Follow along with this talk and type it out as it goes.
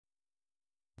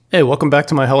Hey, welcome back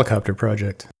to my helicopter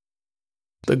project.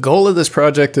 The goal of this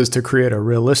project is to create a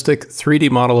realistic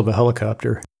 3D model of a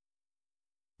helicopter,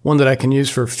 one that I can use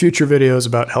for future videos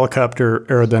about helicopter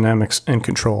aerodynamics and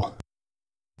control.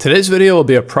 Today's video will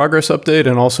be a progress update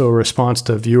and also a response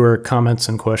to viewer comments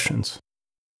and questions.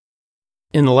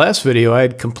 In the last video, I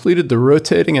had completed the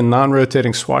rotating and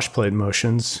non-rotating swashplate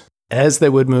motions as they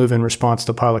would move in response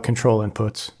to pilot control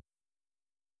inputs.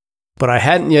 But I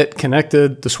hadn't yet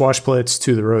connected the swashplates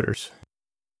to the rotors.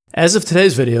 As of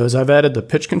today's videos, I've added the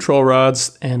pitch control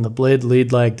rods and the blade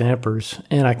lead lag dampers,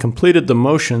 and I completed the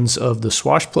motions of the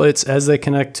swashplates as they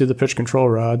connect to the pitch control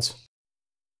rods.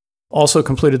 Also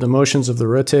completed the motions of the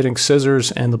rotating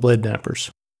scissors and the blade dampers.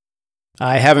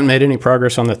 I haven't made any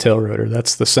progress on the tail rotor.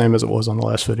 That's the same as it was on the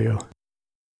last video.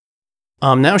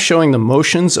 I'm now showing the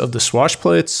motions of the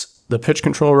swashplates, the pitch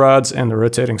control rods, and the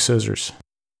rotating scissors.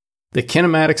 The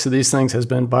kinematics of these things has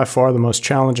been by far the most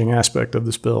challenging aspect of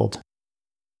this build.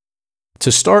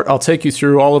 To start, I'll take you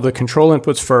through all of the control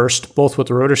inputs first, both with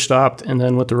the rotor stopped and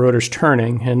then with the rotors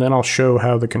turning, and then I'll show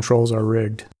how the controls are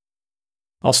rigged.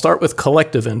 I'll start with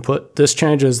collective input. This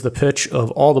changes the pitch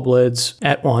of all the blades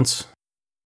at once.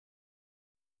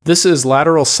 This is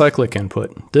lateral cyclic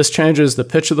input. This changes the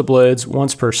pitch of the blades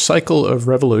once per cycle of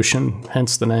revolution,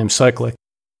 hence the name cyclic,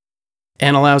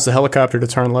 and allows the helicopter to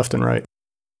turn left and right.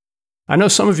 I know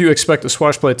some of you expect the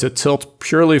swashplate to tilt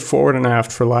purely forward and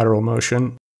aft for lateral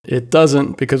motion. It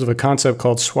doesn't because of a concept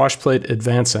called swashplate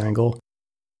advance angle,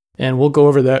 and we'll go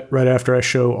over that right after I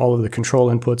show all of the control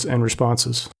inputs and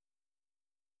responses.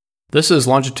 This is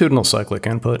longitudinal cyclic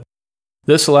input.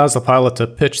 This allows the pilot to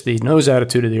pitch the nose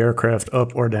attitude of the aircraft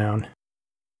up or down.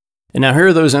 And now here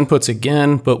are those inputs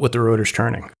again, but with the rotors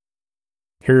turning.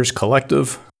 Here's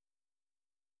collective,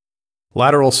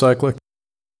 lateral cyclic,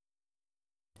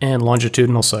 and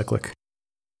longitudinal cyclic.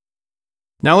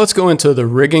 Now let's go into the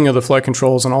rigging of the flight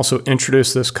controls and also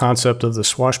introduce this concept of the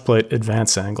swashplate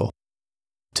advance angle.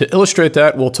 To illustrate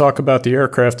that, we'll talk about the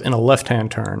aircraft in a left-hand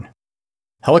turn.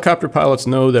 Helicopter pilots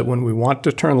know that when we want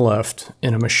to turn left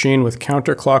in a machine with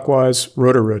counterclockwise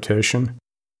rotor rotation,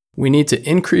 we need to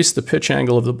increase the pitch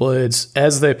angle of the blades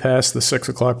as they pass the 6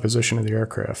 o'clock position of the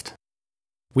aircraft.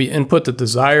 We input the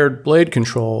desired blade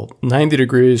control 90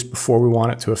 degrees before we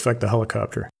want it to affect the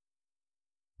helicopter.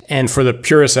 And for the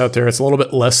purists out there, it's a little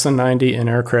bit less than 90 in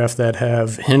aircraft that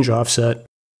have hinge offset.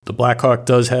 The Black Hawk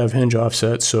does have hinge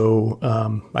offset, so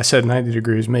I said 90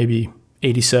 degrees, maybe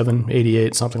 87,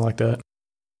 88, something like that.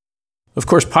 Of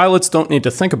course, pilots don't need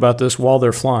to think about this while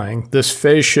they're flying. This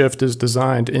phase shift is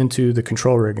designed into the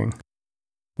control rigging.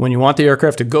 When you want the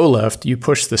aircraft to go left, you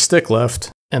push the stick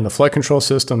left, and the flight control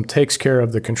system takes care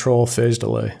of the control phase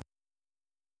delay.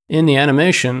 In the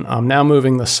animation, I'm now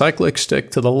moving the cyclic stick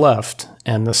to the left,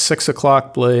 and the 6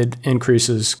 o'clock blade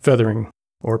increases feathering,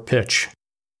 or pitch.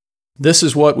 This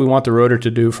is what we want the rotor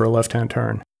to do for a left-hand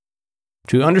turn.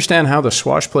 To understand how the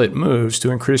swashplate moves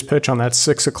to increase pitch on that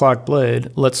 6 o'clock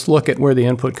blade, let's look at where the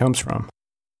input comes from.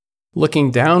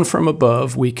 Looking down from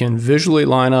above, we can visually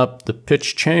line up the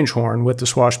pitch change horn with the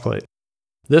swashplate.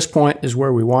 This point is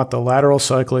where we want the lateral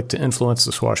cyclic to influence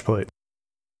the swashplate.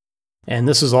 And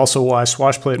this is also why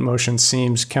swashplate motion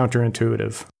seems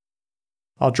counterintuitive.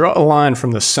 I'll draw a line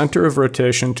from the center of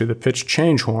rotation to the pitch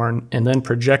change horn and then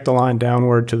project a line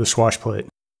downward to the swashplate.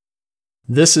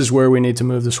 This is where we need to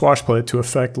move the swashplate to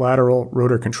affect lateral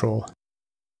rotor control.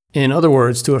 In other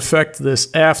words, to affect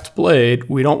this aft blade,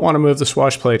 we don't want to move the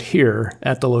swashplate here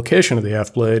at the location of the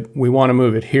aft blade. We want to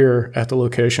move it here at the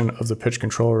location of the pitch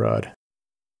control rod.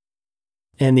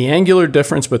 And the angular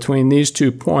difference between these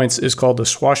 2 points is called the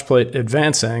swashplate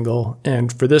advance angle,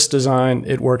 and for this design,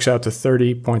 it works out to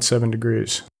 30.7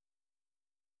 degrees.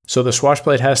 So the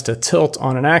swashplate has to tilt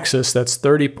on an axis that's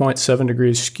 30.7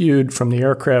 degrees skewed from the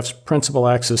aircraft's principal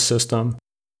axis system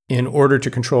in order to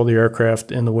control the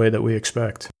aircraft in the way that we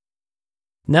expect.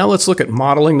 Now let's look at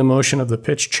modeling the motion of the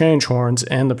pitch change horns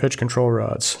and the pitch control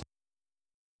rods.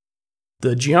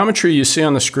 The geometry you see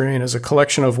on the screen is a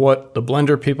collection of what the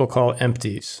Blender people call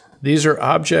empties. These are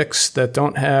objects that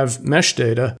don't have mesh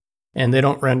data and they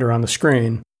don't render on the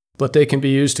screen, but they can be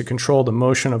used to control the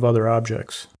motion of other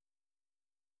objects.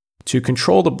 To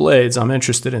control the blades, I'm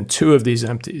interested in 2 of these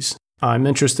empties. I'm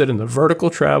interested in the vertical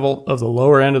travel of the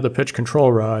lower end of the pitch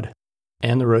control rod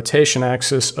and the rotation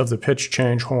axis of the pitch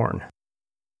change horn.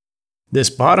 This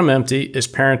bottom empty is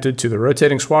parented to the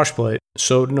rotating swashplate,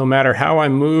 so no matter how I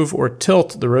move or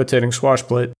tilt the rotating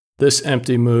swashplate, this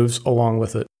empty moves along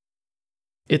with it.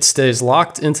 It stays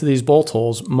locked into these bolt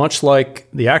holes, much like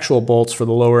the actual bolts for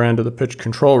the lower end of the pitch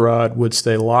control rod would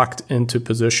stay locked into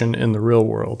position in the real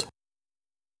world.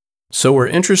 So we're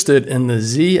interested in the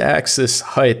z-axis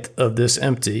height of this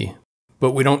empty,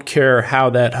 but we don't care how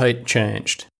that height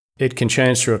changed. It can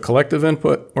change through a collective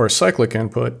input or a cyclic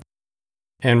input,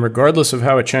 and regardless of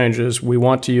how it changes, we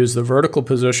want to use the vertical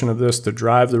position of this to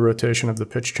drive the rotation of the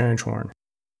pitch change horn.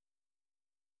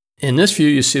 In this view,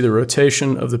 you see the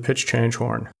rotation of the pitch change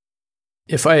horn.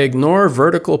 If I ignore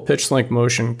vertical pitch link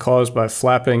motion caused by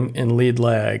flapping and lead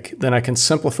lag, then I can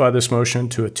simplify this motion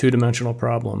to a two-dimensional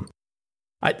problem.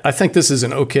 I think this is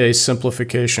an okay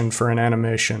simplification for an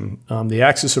animation. The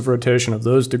axis of rotation of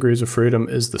those degrees of freedom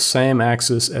is the same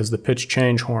axis as the pitch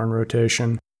change horn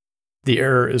rotation. The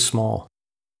error is small.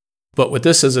 But with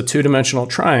this as a two-dimensional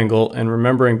triangle, and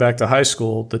remembering back to high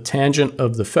school, the tangent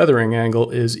of the feathering angle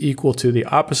is equal to the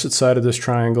opposite side of this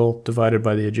triangle divided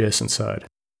by the adjacent side.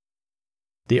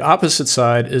 The opposite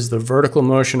side is the vertical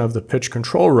motion of the pitch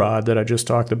control rod that I just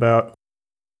talked about,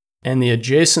 and the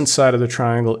adjacent side of the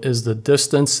triangle is the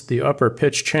distance the upper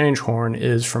pitch change horn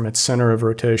is from its center of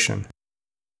rotation.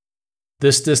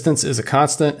 This distance is a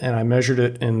constant, and I measured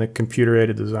it in the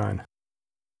computer-aided design.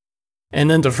 And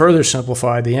then to further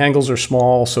simplify, the angles are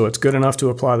small, so it's good enough to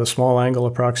apply the small angle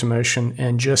approximation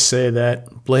and just say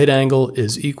that blade angle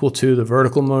is equal to the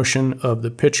vertical motion of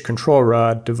the pitch control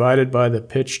rod divided by the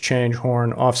pitch change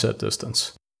horn offset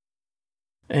distance.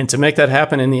 And to make that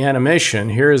happen in the animation,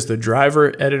 here is the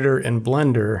driver, editor, and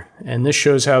blender, and this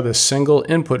shows how this single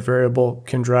input variable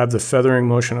can drive the feathering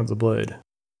motion of the blade.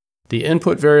 The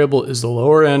input variable is the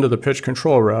lower end of the pitch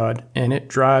control rod, and it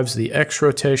drives the X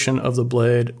rotation of the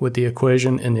blade with the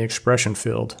equation in the expression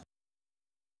field.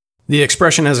 The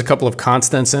expression has a couple of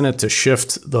constants in it to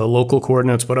shift the local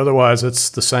coordinates, but otherwise it's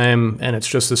the same, and it's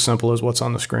just as simple as what's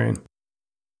on the screen.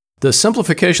 The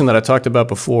simplification that I talked about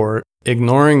before,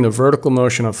 ignoring the vertical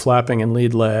motion of flapping and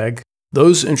lead lag,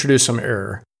 those introduce some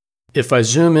error. If I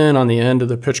zoom in on the end of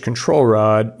the pitch control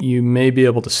rod, you may be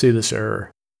able to see this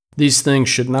error. These things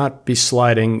should not be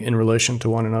sliding in relation to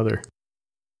one another.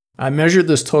 I measured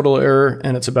this total error,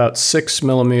 and it's about 6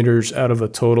 millimeters out of a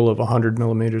total of 100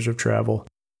 millimeters of travel.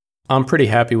 I'm pretty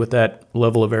happy with that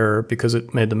level of error because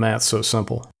it made the math so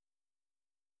simple.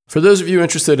 For those of you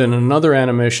interested in another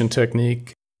animation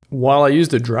technique, while I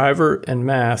used a driver and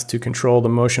math to control the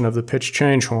motion of the pitch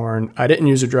change horn, I didn't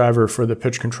use a driver for the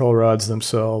pitch control rods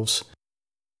themselves.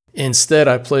 Instead,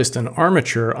 I placed an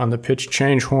armature on the pitch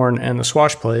change horn and the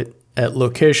swashplate at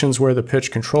locations where the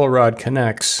pitch control rod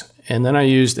connects, and then I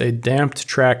used a damped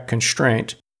track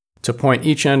constraint to point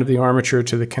each end of the armature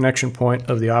to the connection point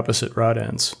of the opposite rod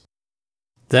ends.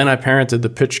 Then I parented the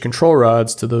pitch control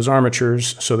rods to those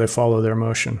armatures so they follow their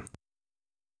motion.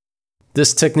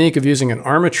 This technique of using an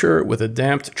armature with a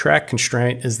damped track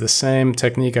constraint is the same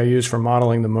technique I use for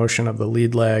modeling the motion of the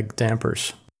lead lag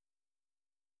dampers.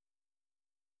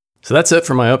 So that's it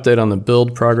for my update on the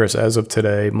build progress as of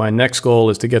today. My next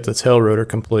goal is to get the tail rotor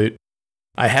complete.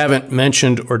 I haven't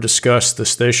mentioned or discussed the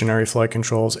stationary flight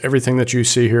controls. Everything that you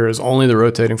see here is only the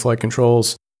rotating flight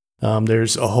controls.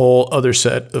 There's a whole other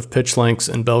set of pitch links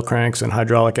and bell cranks and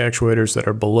hydraulic actuators that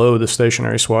are below the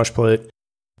stationary swashplate.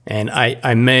 And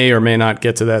I may or may not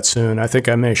get to that soon. I think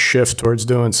I may shift towards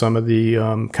doing some of the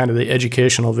kind of the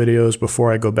educational videos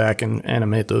before I go back and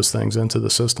animate those things into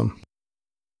the system.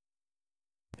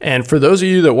 And for those of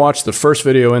you that watched the first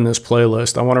video in this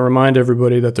playlist, I want to remind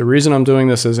everybody that the reason I'm doing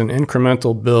this as an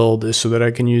incremental build is so that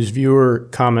I can use viewer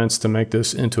comments to make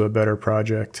this into a better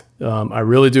project. I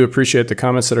really do appreciate the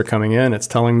comments that are coming in. It's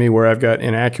telling me where I've got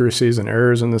inaccuracies and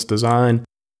errors in this design,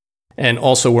 and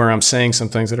also where I'm saying some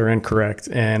things that are incorrect.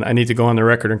 And I need to go on the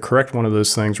record and correct one of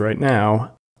those things right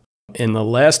now. In the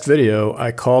last video,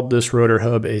 I called this rotor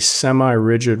hub a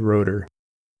semi-rigid rotor.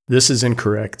 This is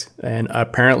incorrect, and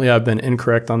apparently I've been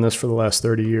incorrect on this for the last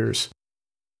 30 years.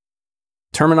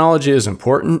 Terminology is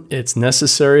important. It's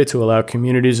necessary to allow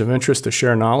communities of interest to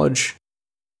share knowledge.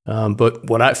 But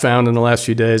what I found in the last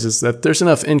few days is that there's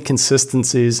enough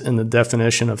inconsistencies in the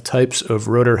definition of types of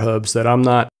rotor hubs that I'm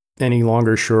not any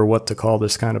longer sure what to call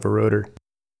this kind of a rotor.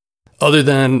 Other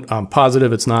than I'm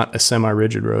positive it's not a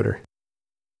semi-rigid rotor.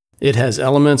 It has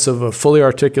elements of a fully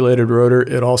articulated rotor.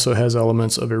 It also has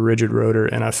elements of a rigid rotor,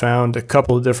 and I found a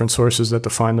couple of different sources that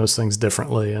define those things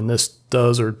differently, and this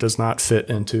does or does not fit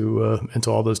into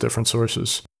all those different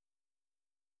sources.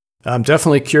 I'm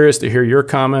definitely curious to hear your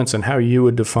comments and how you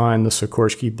would define the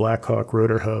Sikorsky Blackhawk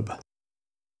rotor hub.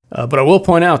 But I will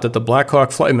point out that the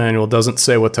Blackhawk flight manual doesn't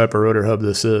say what type of rotor hub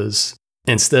this is.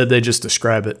 Instead, they just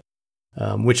describe it.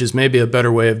 Which is maybe a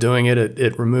better way of doing it.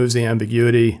 It removes the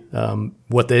ambiguity.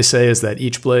 What they say is that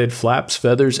each blade flaps,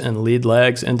 feathers, and lead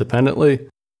lags independently.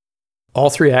 All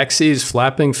three axes,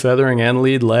 flapping, feathering, and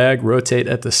lead lag, rotate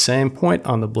at the same point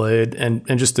on the blade. And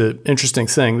just an interesting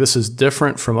thing, this is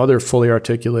different from other fully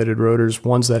articulated rotors,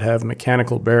 ones that have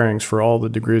mechanical bearings for all the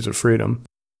degrees of freedom.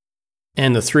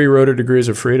 And the 3 rotor degrees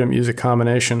of freedom use a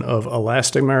combination of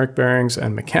elastomeric bearings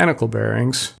and mechanical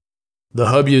bearings. The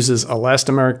hub uses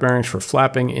elastomeric bearings for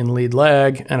flapping in lead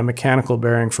lag and a mechanical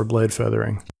bearing for blade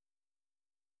feathering.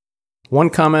 One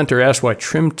commenter asked why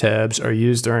trim tabs are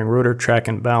used during rotor track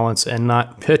and balance and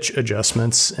not pitch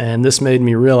adjustments, and this made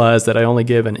me realize that I only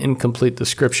gave an incomplete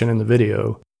description in the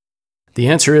video. The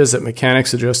answer is that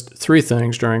mechanics adjust 3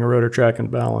 things during a rotor track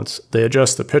and balance. They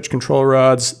adjust the pitch control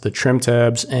rods, the trim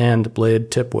tabs, and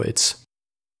blade tip weights.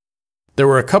 There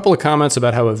were a couple of comments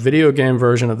about how a video game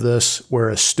version of this, where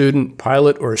a student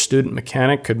pilot or a student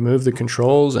mechanic could move the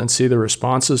controls and see the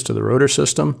responses to the rotor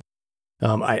system.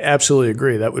 I absolutely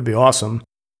agree, that would be awesome.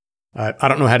 I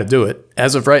don't know how to do it.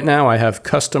 As of right now, I have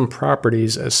custom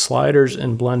properties as sliders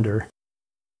in Blender,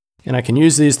 and I can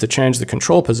use these to change the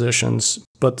control positions,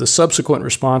 but the subsequent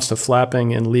response to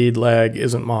flapping and lead lag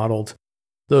isn't modeled.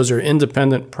 Those are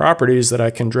independent properties that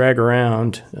I can drag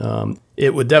around.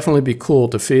 It would definitely be cool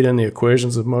to feed in the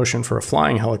equations of motion for a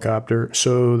flying helicopter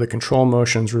so the control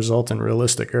motions result in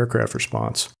realistic aircraft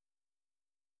response.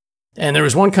 And there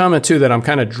was one comment too that I'm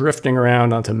kind of drifting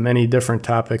around onto many different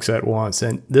topics at once,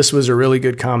 and this was a really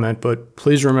good comment, but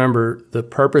please remember the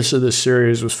purpose of this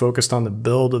series was focused on the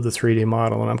build of the 3D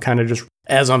model, and I'm kind of just,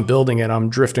 as I'm building it, I'm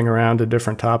drifting around to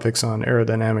different topics on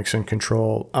aerodynamics and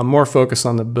control. I'm more focused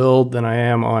on the build than I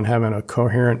am on having a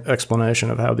coherent explanation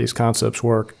of how these concepts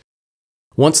work.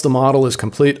 Once the model is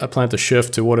complete, I plan to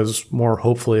shift to what is more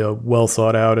hopefully a well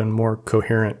thought out and more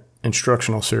coherent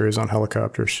instructional series on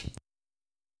helicopters.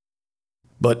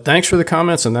 But thanks for the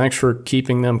comments and thanks for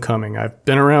keeping them coming. I've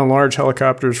been around large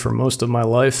helicopters for most of my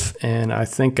life, and I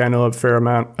think I know a fair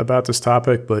amount about this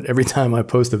topic, but every time I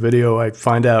post a video, I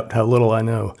find out how little I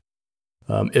know.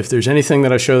 If there's anything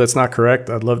that I show that's not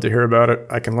correct, I'd love to hear about it.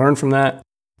 I can learn from that.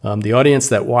 The audience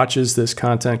that watches this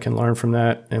content can learn from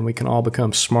that, and we can all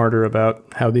become smarter about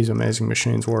how these amazing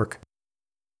machines work.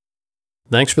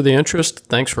 Thanks for the interest,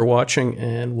 thanks for watching,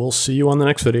 and we'll see you on the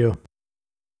next video.